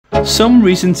Some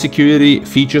recent security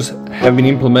features have been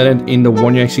implemented in the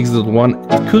One UI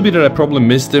 6.1. It could be that I probably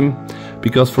missed them,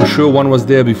 because for sure one was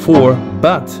there before,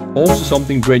 but also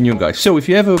something brand new, guys. So if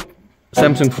you have a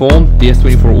Samsung phone, the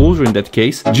S24 Ultra in that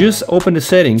case, just open the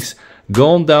settings,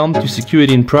 go on down to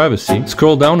security and privacy,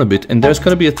 scroll down a bit, and there's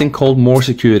going to be a thing called more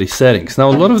security settings. Now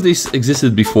a lot of this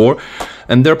existed before,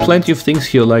 and there are plenty of things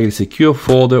here like the secure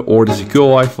folder or the secure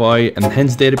Wi-Fi,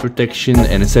 enhanced data protection,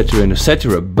 and etc and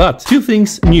etc. But two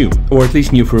things new, or at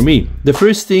least new for me. The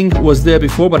first thing was there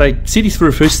before, but I see this for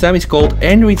the first time. It's called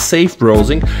Android Safe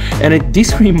Browsing, and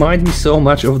this reminds me so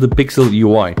much of the Pixel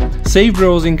UI. Safe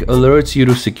browsing alerts you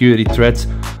to security threats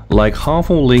like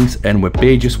harmful links and web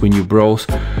pages when you browse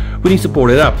when you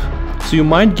support it up. So you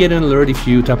might get an alert if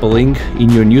you tap a link in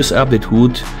your news app that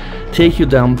would take you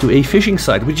down to a phishing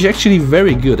site, which is actually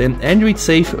very good. And Android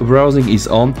Safe Browsing is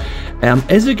on, and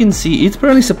as you can see, it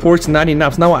apparently supports 19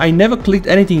 apps. Now I never clicked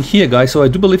anything here, guys, so I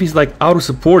do believe it's like auto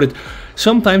supported.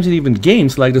 Sometimes in even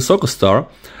games like the Soccer Star,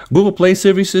 Google Play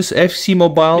services, FC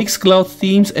Mobile, xCloud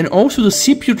themes, and also the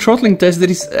CPU throttling test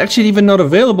that is actually even not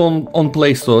available on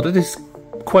Play Store. That is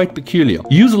quite peculiar.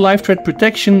 Use live threat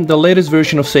protection, the latest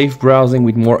version of safe browsing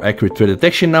with more accurate threat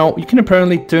detection. Now you can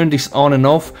apparently turn this on and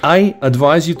off. I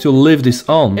advise you to leave this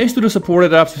on. As to the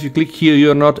supported apps, if you click here,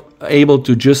 you're not able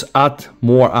to just add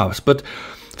more apps, but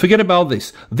forget about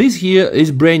this. This here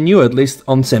is brand new, at least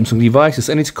on Samsung devices,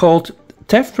 and it's called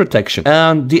theft protection,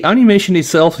 and the animation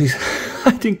itself is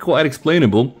I think quite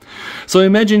explainable. So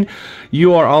imagine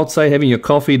you are outside having your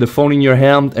coffee, the phone in your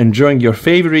hand, enjoying your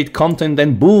favorite content,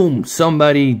 and boom,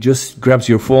 somebody just grabs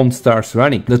your phone, starts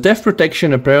running. The theft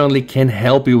protection apparently can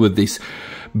help you with this.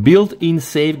 Built-in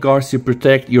safeguards to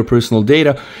protect your personal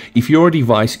data if your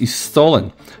device is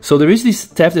stolen. So there is this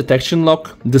theft detection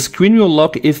lock. The screen will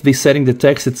lock if the setting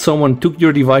detects that someone took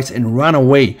your device and ran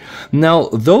away. Now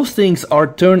those things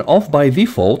are turned off by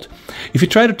default. If you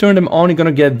try to turn them on, you're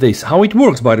gonna get this. How it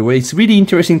works, by the way, it's really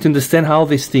interesting to understand how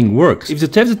this thing works. If the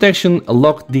theft detection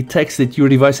lock detects that your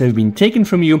device has been taken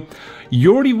from you,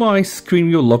 your device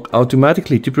screen will lock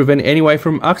automatically to prevent anyone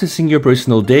from accessing your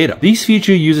personal data. This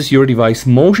feature uses your device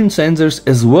motion sensors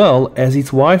as well as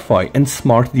its Wi-Fi and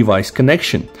smart device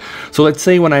connection. So let's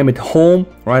say when I'm at home,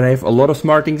 right, I have a lot of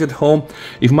smart things at home.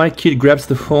 If my kid grabs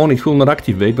the phone, it will not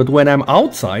activate, but when I'm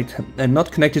outside and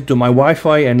not connected to my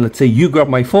Wi-Fi, and let's say you grab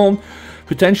my phone,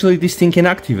 potentially this thing can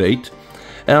activate.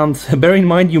 And bear in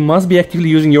mind, you must be actively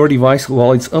using your device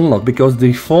while it's unlocked, because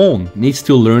the phone needs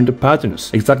to learn the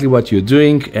patterns, exactly what you're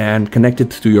doing, and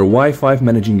connected to your Wi-Fi,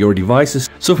 managing your devices.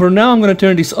 So for now, I'm going to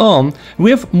turn this on.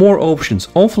 We have more options.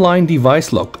 Offline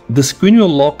device lock. The screen will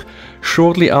lock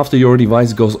shortly after your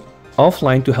device goes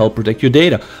offline to help protect your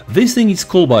data. This thing is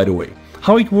cool, by the way.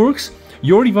 How it works?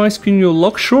 Your device screen will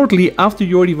lock shortly after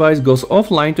your device goes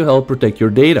offline to help protect your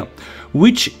data,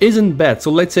 which isn't bad.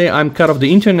 So let's say I'm cut off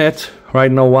the internet,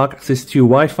 right, no access to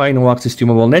Wi-Fi, no access to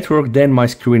mobile network, then my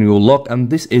screen will lock, and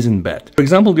this isn't bad. For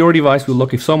example, your device will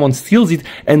lock if someone steals it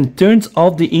and turns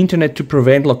off the internet to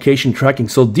prevent location tracking.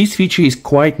 So this feature is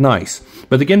quite nice.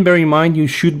 But again, bear in mind, you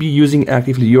should be using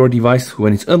actively your device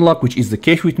when it's unlocked, which is the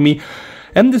case with me.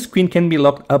 And the screen can be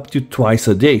locked up to twice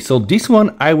a day. So this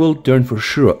one I will turn for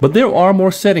sure. But there are more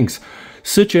settings,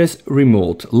 such as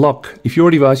remote lock. If your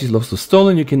device is lost or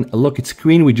stolen, you can lock its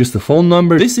screen with just a phone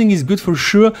number. This thing is good for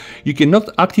sure. You cannot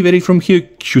activate it from here. You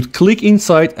should click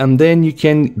inside and then you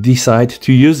can decide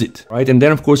to use it, right? And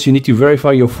then of course you need to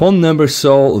verify your phone number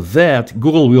so that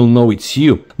Google will know it's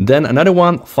you. Then another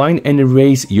one, find and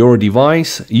erase your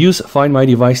device. Use Find My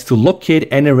Device to locate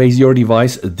and erase your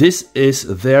device. This is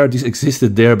there, this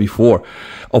existed there before.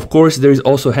 Of course, there is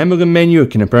also a hamburger menu. You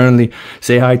can apparently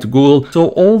say hi to Google. So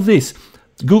all this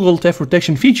Google theft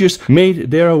protection features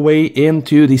made their way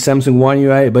into the Samsung One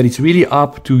UI, but it's really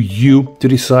up to you to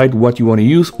decide what you want to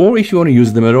use or if you want to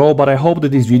use them at all. But I hope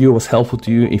that this video was helpful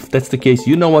to you. If that's the case,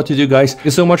 you know what to do, guys. Thank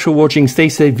you so much for watching. Stay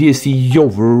safe, VST,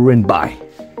 over and bye.